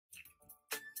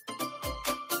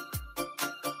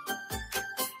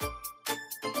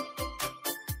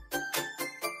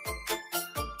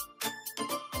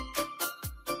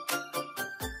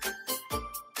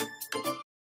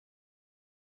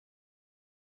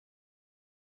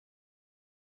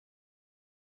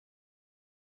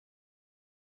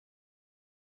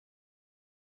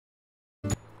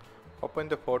Open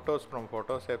the photos from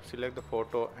Photos app, select the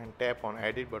photo and tap on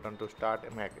edit button to start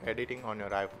editing on your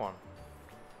iPhone.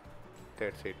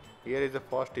 That's it. Here is the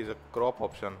first is a crop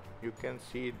option. You can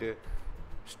see the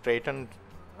straighten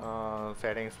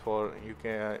settings for you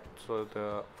can so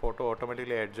the photo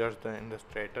automatically adjusts in the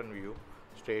straight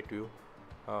view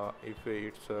if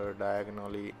it's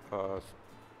diagonally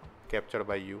captured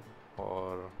by you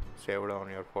or saved on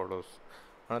your photos.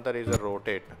 Another is a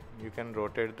rotate. You can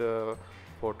rotate the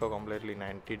photo completely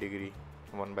 90-degree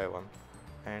one by one.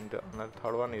 And another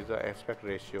third one is the aspect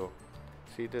ratio.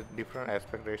 See the different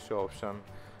aspect ratio option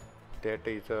that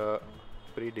is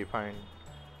predefined.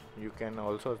 You can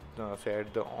also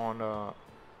set the on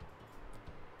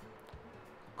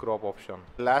crop option.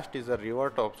 Last is the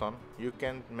revert option. You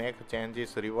can make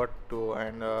changes, revert to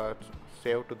and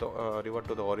save to the revert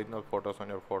to the original photos on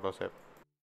your Photos app.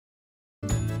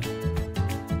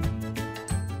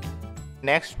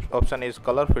 Next option is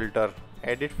color filter.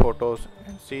 Edit photos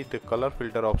and see the color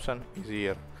filter option is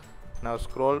here. Now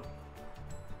scroll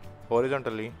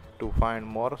horizontally to find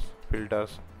more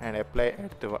filters and apply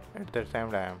at the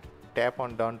same time. Tap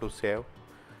on done to save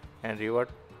and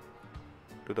revert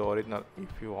to the original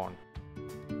if you want.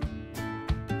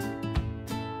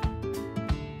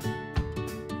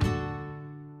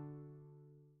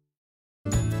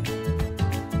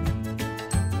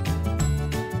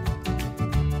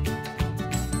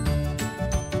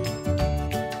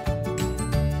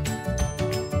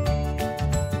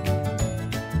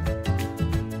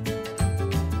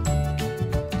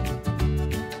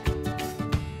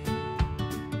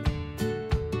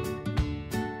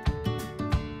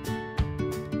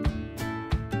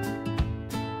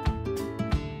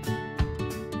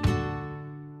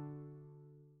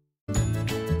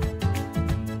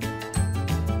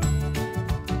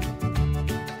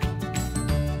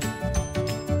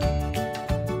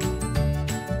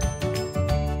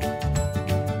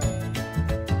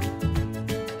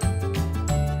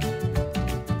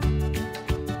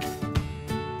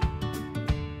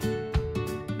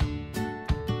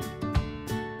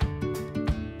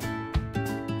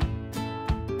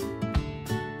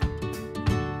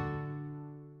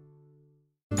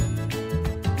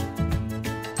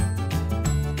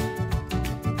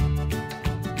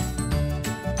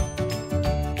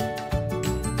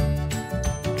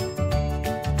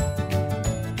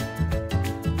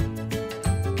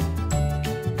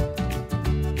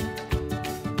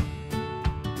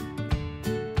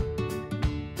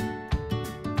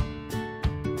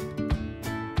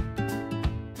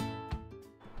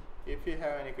 If you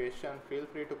have any question, feel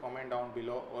free to comment down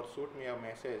below or shoot me a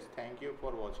message. Thank you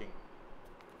for watching.